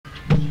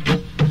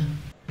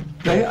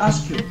I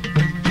ask you,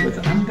 with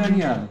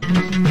Daniel,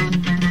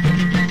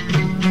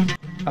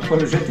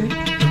 apologetic,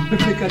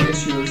 biblical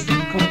issues,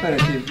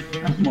 comparative,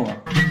 and more.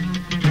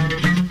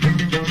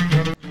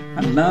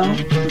 And now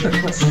to the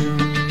question.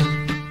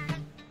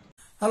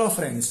 Hello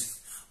friends,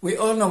 we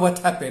all know what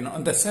happened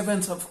on the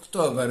 7th of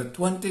October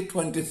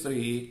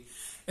 2023.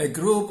 A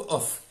group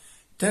of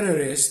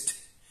terrorists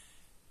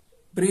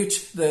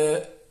breached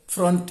the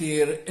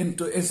frontier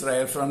into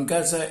Israel, from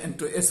Gaza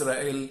into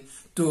Israel,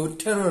 to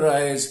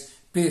terrorize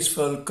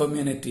peaceful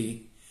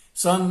community.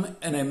 Some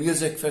in a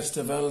music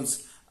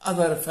festivals,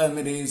 other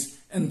families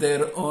in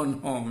their own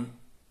home.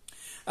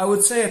 I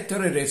would say a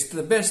terrorist,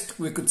 the best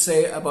we could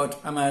say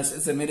about Hamas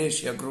is a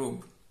militia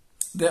group.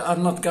 They are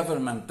not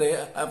government. They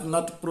have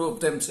not proved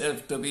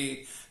themselves to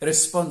be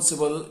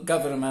responsible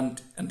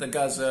government in the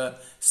Gaza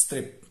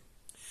Strip.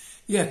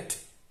 Yet,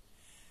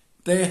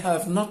 they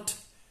have not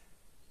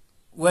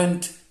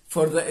went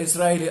for the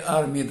Israeli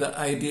army, the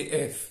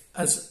IDF,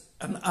 as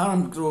an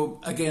armed group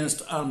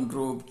against armed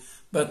group,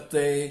 but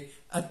they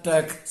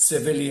attack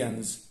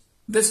civilians.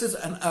 This is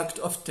an act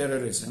of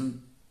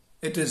terrorism.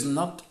 It is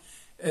not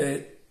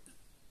a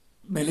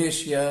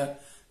militia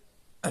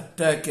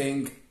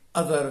attacking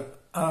other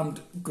armed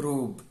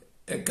group,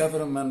 a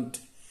government,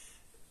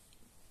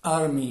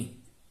 army,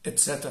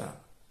 etc.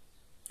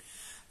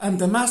 And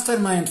the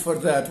mastermind for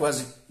that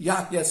was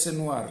Yahya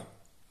Sinwar.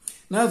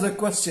 Now the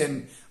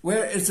question,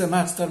 where is the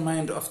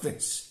mastermind of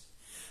this?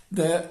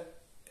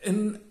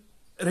 In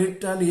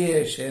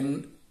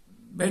retaliation,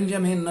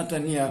 Benjamin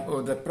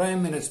Netanyahu, the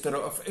Prime Minister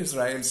of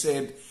Israel,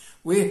 said,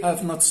 "We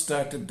have not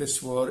started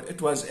this war.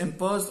 It was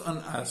imposed on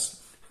us.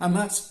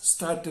 Hamas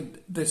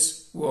started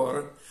this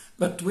war,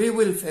 but we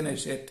will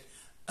finish it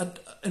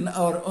in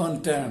our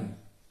own term."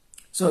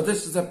 So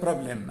this is the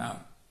problem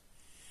now.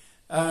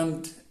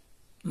 And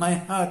my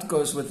heart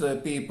goes with the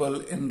people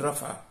in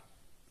Rafah.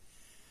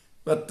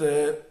 But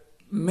the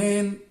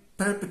main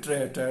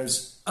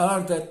perpetrators are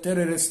the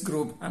terrorist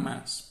group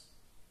Hamas.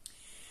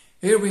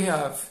 Here we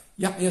have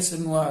Yahya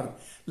Sinwar,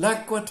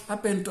 like what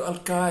happened to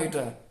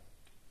Al-Qaeda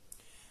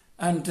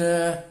and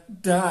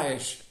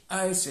Daesh,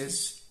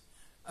 ISIS,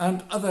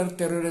 and other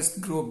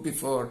terrorist groups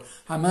before.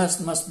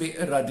 Hamas must be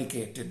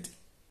eradicated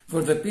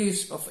for the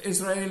peace of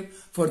Israel,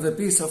 for the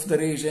peace of the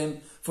region,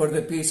 for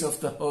the peace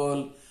of the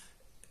whole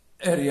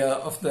area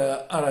of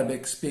the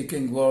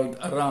Arabic-speaking world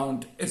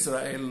around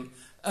Israel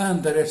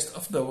and the rest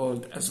of the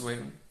world as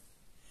well.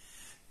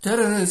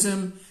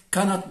 Terrorism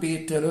cannot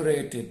be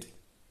tolerated.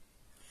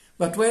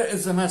 But where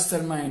is the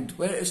mastermind?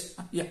 Where is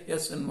Yahya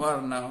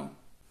Sinwar now?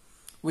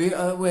 We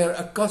were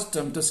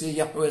accustomed to see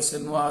Yahya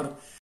Sinwar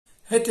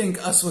hitting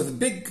us with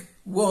big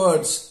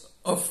words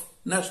of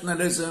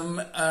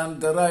nationalism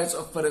and the rights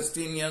of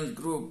Palestinian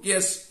group.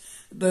 Yes,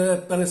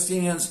 the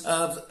Palestinians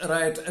have a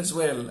right as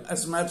well,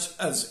 as much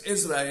as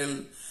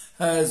Israel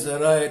has a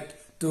right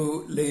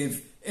to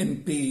live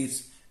in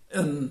peace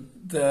in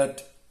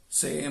that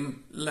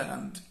same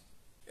land.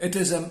 It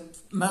is a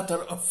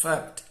matter of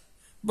fact.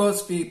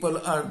 Both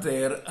people are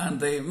there and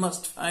they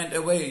must find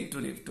a way to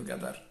live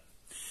together.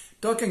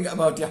 Talking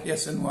about Yahya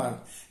Sinwar,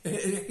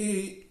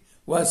 he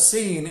was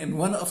seen in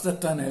one of the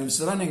tunnels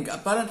running.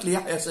 Apparently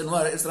Yahya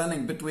Sinwar is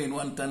running between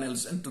one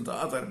tunnels into the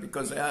other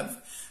because they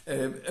have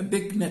a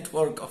big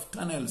network of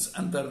tunnels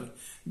under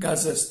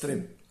Gaza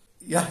Strip.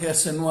 Yahya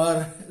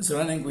Sinwar is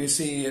running, we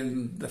see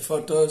in the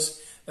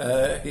photos,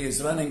 he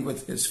is running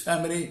with his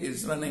family, he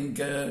is running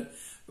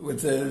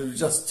with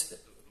just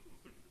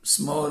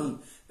small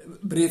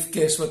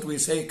briefcase, what we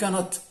say,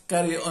 cannot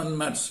carry on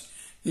much.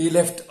 He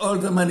left all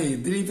the money,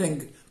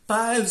 leaving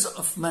piles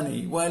of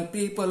money, while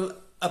people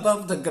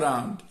above the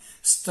ground,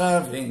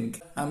 starving.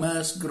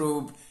 Hamas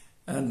group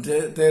and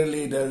their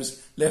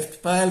leaders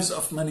left piles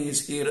of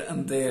monies here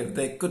and there.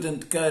 They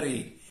couldn't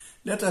carry.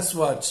 Let us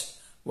watch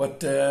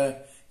what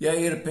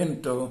Yair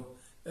Pinto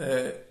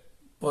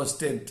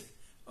posted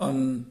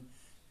on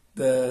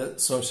the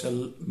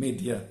social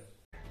media.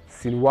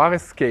 Sinwar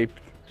escaped,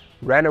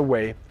 ran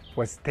away,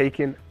 was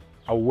taken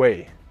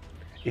away.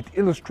 It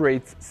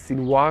illustrates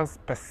Sinwar's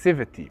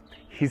passivity,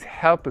 his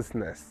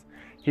helplessness,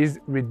 his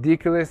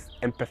ridiculous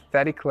and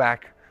pathetic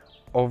lack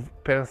of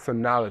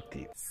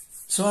personality.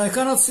 So I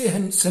cannot see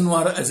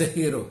Sinwar as a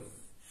hero.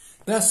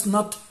 That's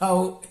not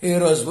how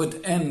heroes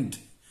would end,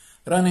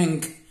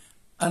 running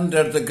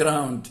under the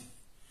ground.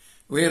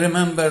 We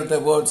remember the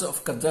words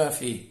of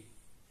Gaddafi,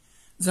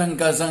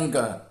 Zanga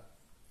Zanga,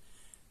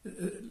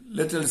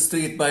 little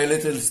street by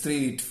little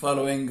street,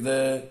 following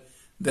the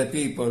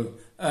people,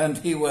 and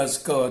he was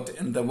caught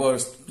in the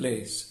worst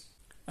place.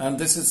 And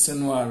this is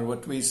Sinwar,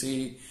 what we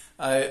see.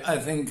 I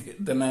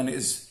think the man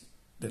is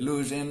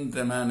delusion,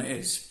 the man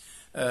is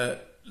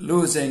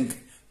losing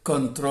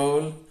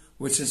control,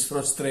 which is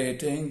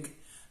frustrating,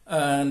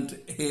 and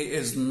he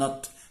is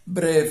not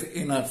brave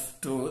enough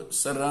to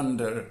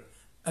surrender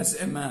as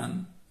a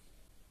man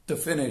to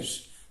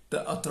finish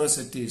the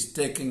atrocities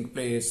taking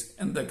place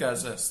in the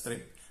Gaza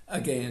Strip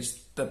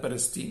against the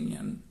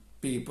Palestinian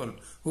people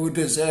who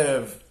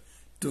deserve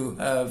to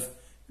have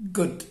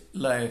good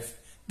life.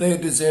 They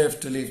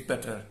deserve to live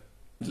better.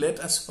 Let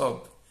us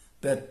hope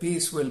that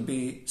peace will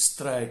be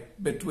struck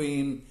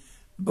between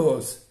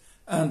both,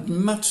 and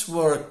much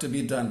work to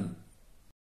be done